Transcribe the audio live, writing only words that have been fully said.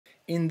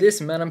In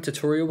this Manim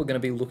tutorial, we're going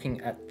to be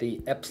looking at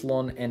the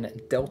epsilon and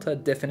delta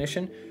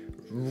definition.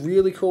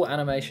 Really cool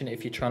animation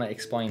if you're trying to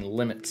explain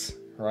limits,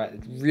 right?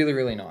 Really,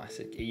 really nice.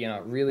 It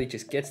really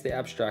just gets the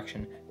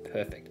abstraction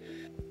perfect.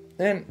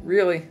 And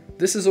really,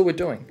 this is all we're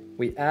doing.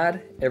 We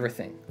add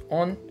everything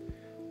on,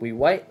 we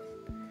wait,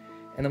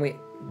 and then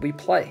we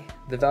play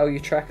the value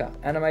tracker,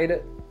 animate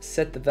it,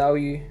 set the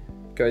value,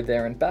 go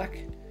there and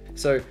back.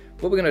 So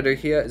what we're going to do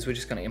here is we're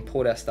just going to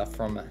import our stuff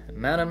from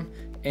Manim,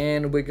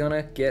 and we're going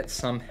to get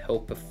some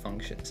helper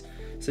functions.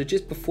 So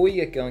just before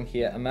you get going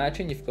here,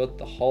 imagine you've got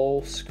the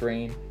whole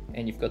screen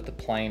and you've got the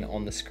plane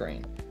on the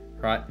screen,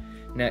 right?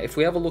 Now, if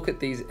we have a look at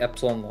these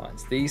epsilon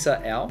lines, these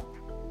are our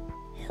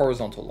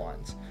horizontal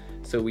lines.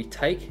 So we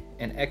take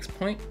an x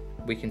point,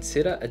 we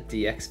consider a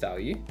dx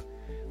value,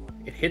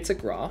 it hits a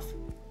graph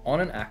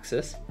on an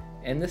axis,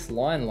 and this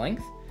line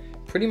length,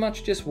 pretty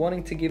much just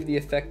wanting to give the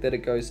effect that it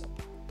goes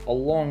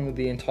along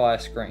the entire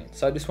screen.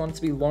 So I just want it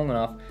to be long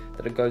enough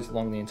that it goes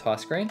along the entire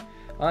screen,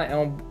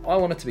 and I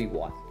want it to be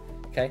white.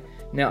 Okay,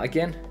 now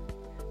again,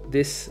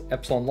 this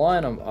epsilon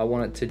line, I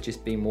want it to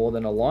just be more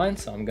than a line,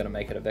 so I'm going to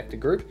make it a vector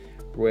group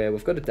where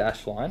we've got a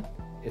dashed line.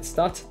 It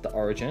starts at the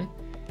origin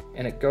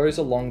and it goes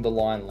along the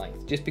line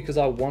length, just because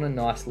I want a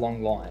nice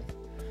long line.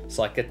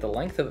 So I get the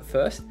length of it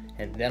first,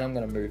 and then I'm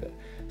going to move it.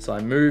 So I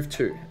move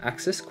to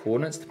axis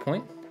coordinates to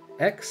point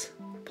x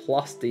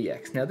plus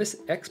dx. Now this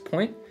x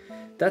point,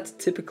 that's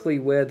typically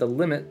where the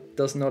limit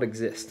does not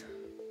exist.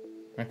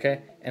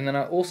 Okay, and then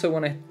I also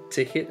want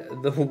to hit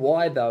the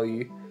y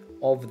value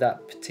of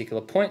that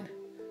particular point,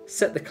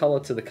 set the color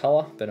to the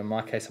color, but in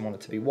my case I want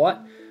it to be white.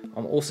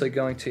 I'm also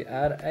going to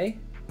add a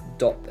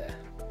dot there.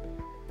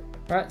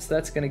 All right, so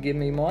that's going to give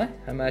me my,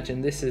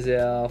 imagine this is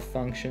our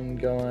function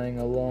going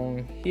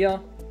along here.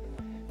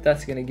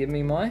 That's going to give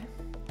me my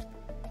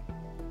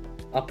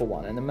upper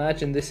one. And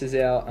imagine this is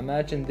our,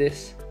 imagine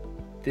this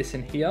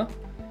in here.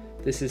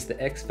 This is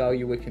the x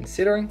value we're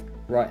considering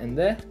right in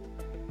there.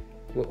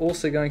 We're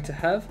also going to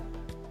have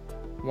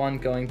one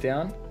going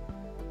down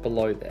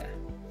below there,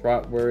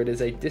 right, where it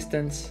is a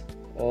distance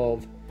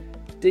of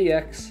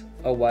dx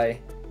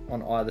away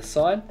on either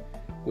side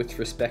with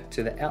respect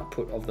to the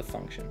output of the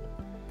function.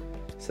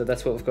 So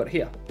that's what we've got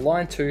here.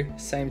 Line 2,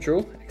 same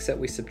drill, except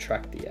we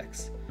subtract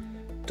dx.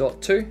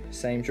 Dot 2,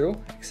 same drill,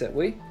 except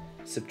we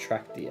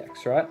subtract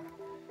dx, right?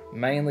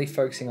 Mainly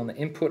focusing on the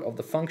input of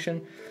the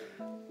function.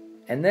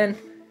 And then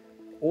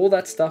all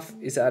that stuff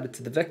is added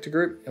to the vector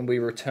group and we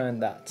return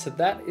that. So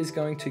that is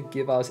going to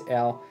give us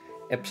our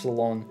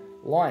epsilon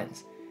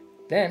lines.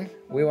 Then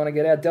we want to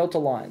get our delta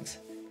lines.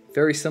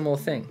 Very similar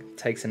thing.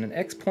 Takes in an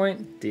x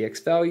point,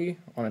 dx value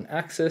on an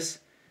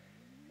axis,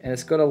 and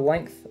it's got a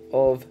length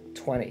of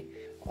 20.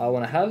 I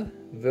want to have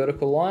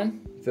vertical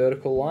line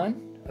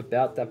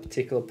about that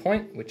particular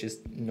point, which is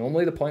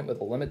normally the point where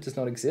the limit does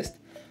not exist.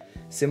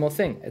 Similar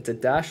thing, it's a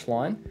dashed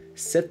line,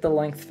 set the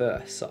length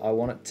first. So I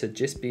want it to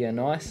just be a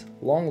nice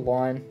long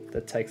line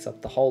that takes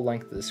up the whole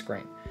length of the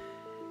screen.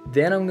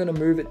 Then I'm going to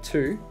move it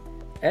to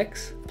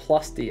x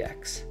plus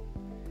dx.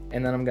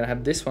 And then I'm going to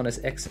have this one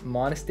as x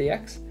minus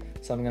dx.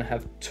 So I'm going to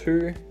have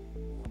two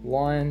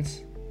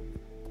lines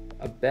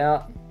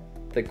about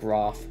the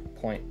graph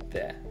point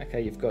there.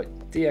 Okay, you've got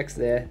dx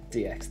there,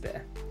 dx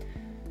there.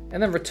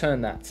 And then return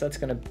that. So that's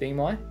going to be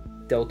my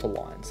delta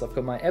line. So I've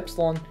got my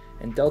epsilon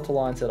and delta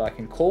lines that I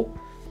can call.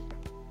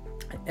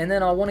 And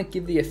then I want to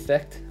give the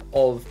effect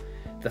of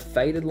the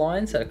faded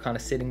lines that are kind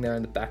of sitting there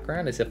in the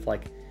background as if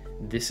like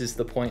this is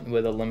the point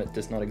where the limit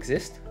does not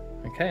exist.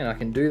 Okay, and I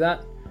can do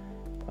that.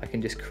 I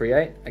can just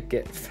create a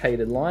get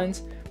faded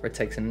lines where it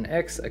takes in an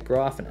x, a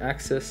graph, an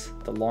axis,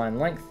 the line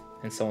length,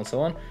 and so on and so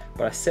on.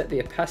 But I set the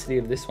opacity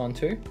of this one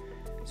to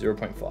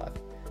 0.5.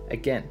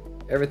 Again,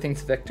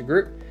 everything's vector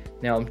group.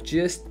 Now I'm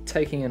just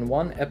taking in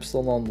one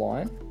epsilon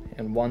line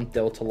and one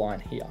delta line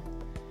here.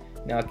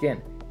 Now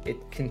again, it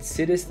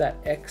considers that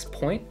x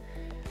point,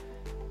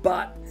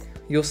 but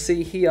you'll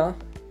see here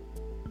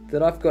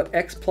that I've got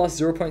x plus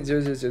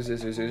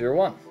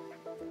 0.000001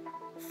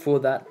 for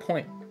that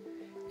point.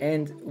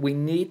 And we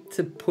need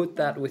to put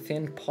that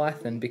within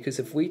Python, because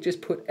if we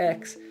just put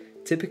x,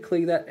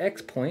 typically that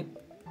x point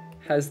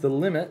has the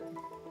limit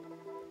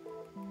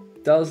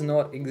does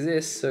not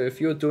exist. So if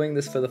you're doing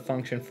this for the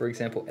function, for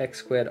example, x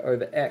squared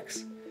over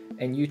x,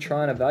 and you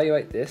try and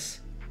evaluate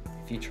this,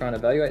 if you try and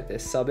evaluate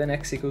this, sub n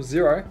x equals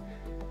 0,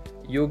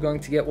 you're going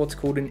to get what's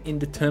called an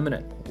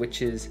indeterminate,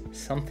 which is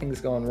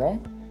something's gone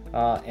wrong,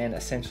 and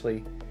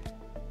essentially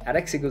at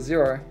x equals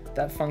 0,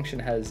 that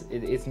function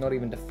it's not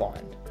even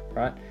defined,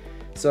 right?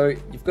 So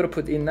you've got to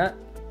put in that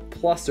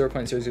plus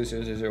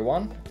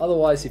 0.00001.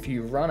 Otherwise, if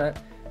you run it,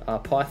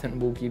 Python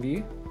will give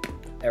you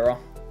error.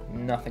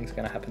 Nothing's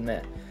going to happen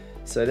there.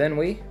 So then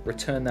we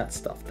return that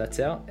stuff. That's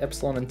our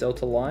epsilon and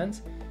delta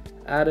lines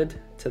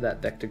added to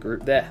that vector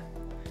group there.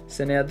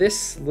 So now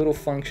this little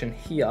function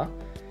here,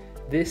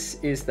 this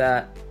is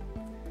that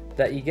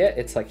you get.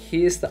 It's like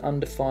here's the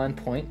undefined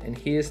point and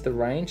here's the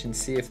range, and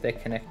see if they're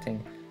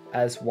connecting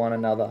as one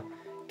another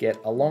get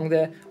along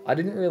there. I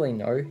didn't really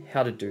know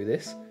how to do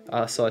this.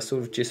 So I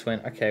sort of just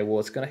went, okay, well,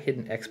 it's going to hit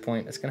an x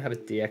point. It's going to have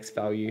a dx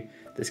value.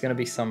 There's going to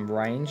be some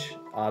range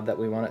that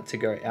we want it to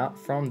go out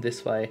from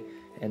this way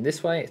and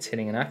this way. It's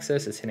hitting an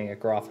axis, it's hitting a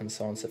graph, and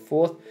so on and so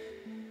forth.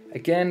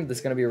 Again,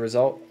 there's going to be a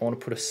result. I want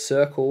to put a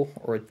circle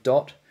or a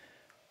dot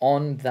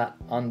on that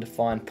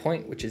undefined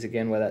point, which is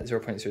again where that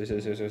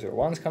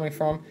 0.00001 is coming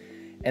from.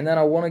 And then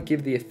I want to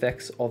give the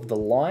effects of the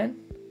line.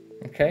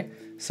 Okay,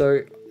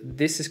 so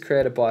this is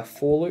created by a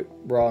for loop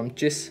where I'm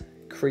just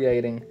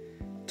creating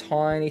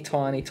tiny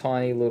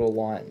little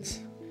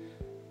lines.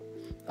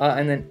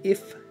 And then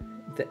if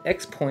the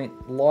x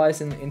point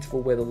lies in the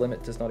interval where the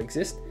limit does not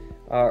exist,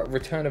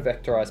 return a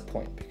vectorized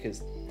point,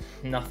 because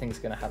nothing's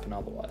going to happen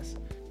otherwise.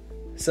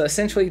 So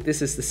essentially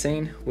this is the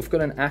scene. We've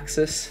got an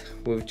axis,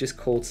 we've just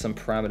called some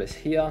parameters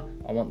here.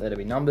 I want there to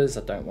be numbers,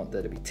 I don't want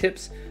there to be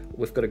tips.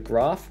 We've got a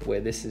graph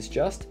where this is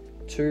just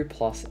 2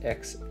 plus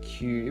x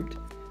cubed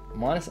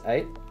minus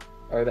 8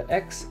 over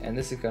x, and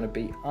this is going to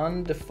be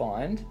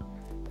undefined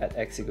at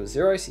x equals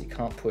 0, so you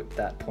can't put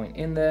that point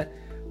in there.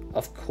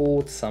 I've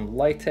called some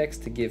latex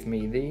to give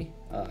me the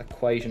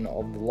equation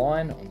of the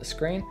line on the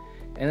screen,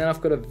 and then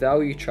I've got a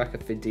value tracker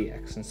for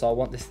dx, and so I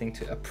want this thing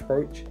to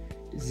approach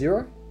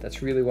 0.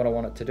 That's really what I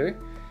want it to do.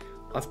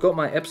 I've got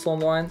my epsilon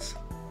lines,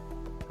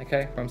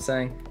 okay, where I'm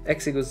saying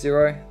x equals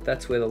 0,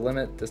 that's where the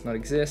limit does not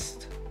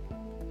exist.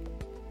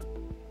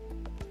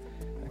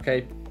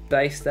 Okay,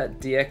 base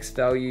that dx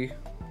value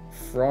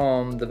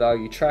from the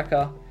value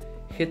tracker,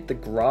 hit the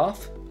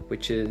graph,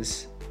 which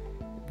is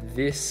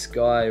this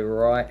guy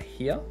right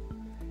here,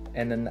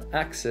 and then the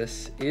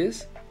axis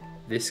is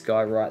this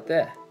guy right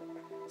there.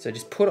 So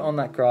just put it on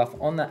that graph,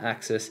 on that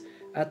axis,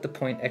 at the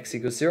point x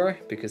equals 0,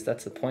 because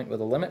that's the point where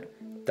the limit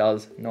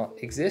does not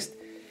exist,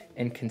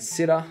 and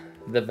consider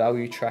the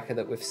value tracker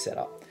that we've set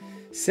up.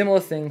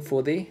 Similar thing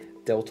for the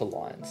delta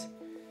lines.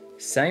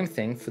 Same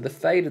thing for the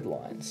faded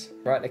lines,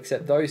 right?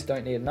 Except those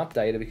don't need an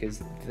updater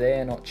because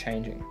they're not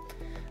changing.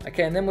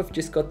 Okay, and then we've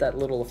just got that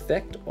little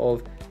effect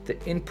of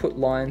the input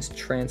lines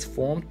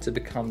transformed to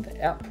become the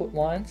output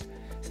lines.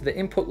 So the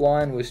input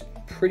line was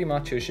pretty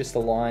much, it was just a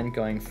line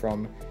going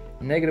from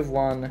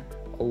 -1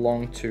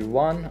 along to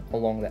 1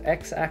 along the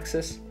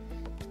x-axis,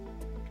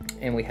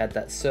 and we had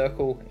that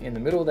circle in the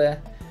middle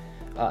there,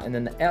 and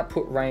then the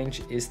output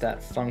range is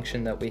that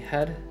function that we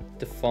had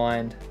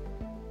defined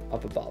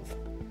up above.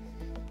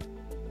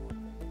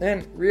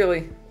 And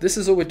really, this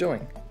is all we're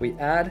doing. We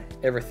add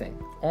everything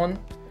on,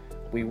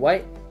 we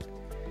wait,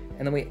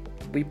 and then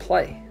we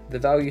play the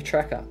value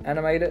tracker,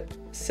 animate it,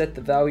 set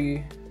the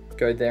value,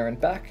 go there and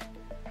back,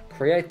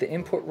 create the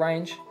input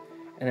range,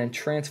 and then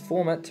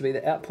transform it to be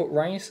the output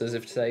range. So as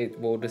if to say,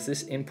 well, does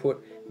this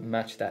input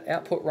match that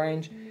output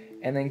range?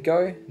 And then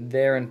go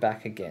there and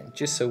back again,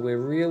 just so we're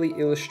really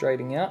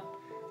illustrating out,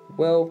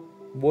 well,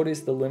 what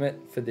is the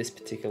limit for this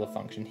particular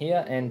function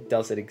here, and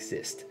does it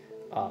exist?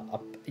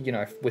 You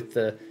know, with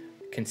the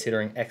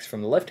considering x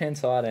from the left-hand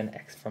side and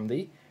x from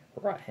the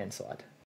right-hand side.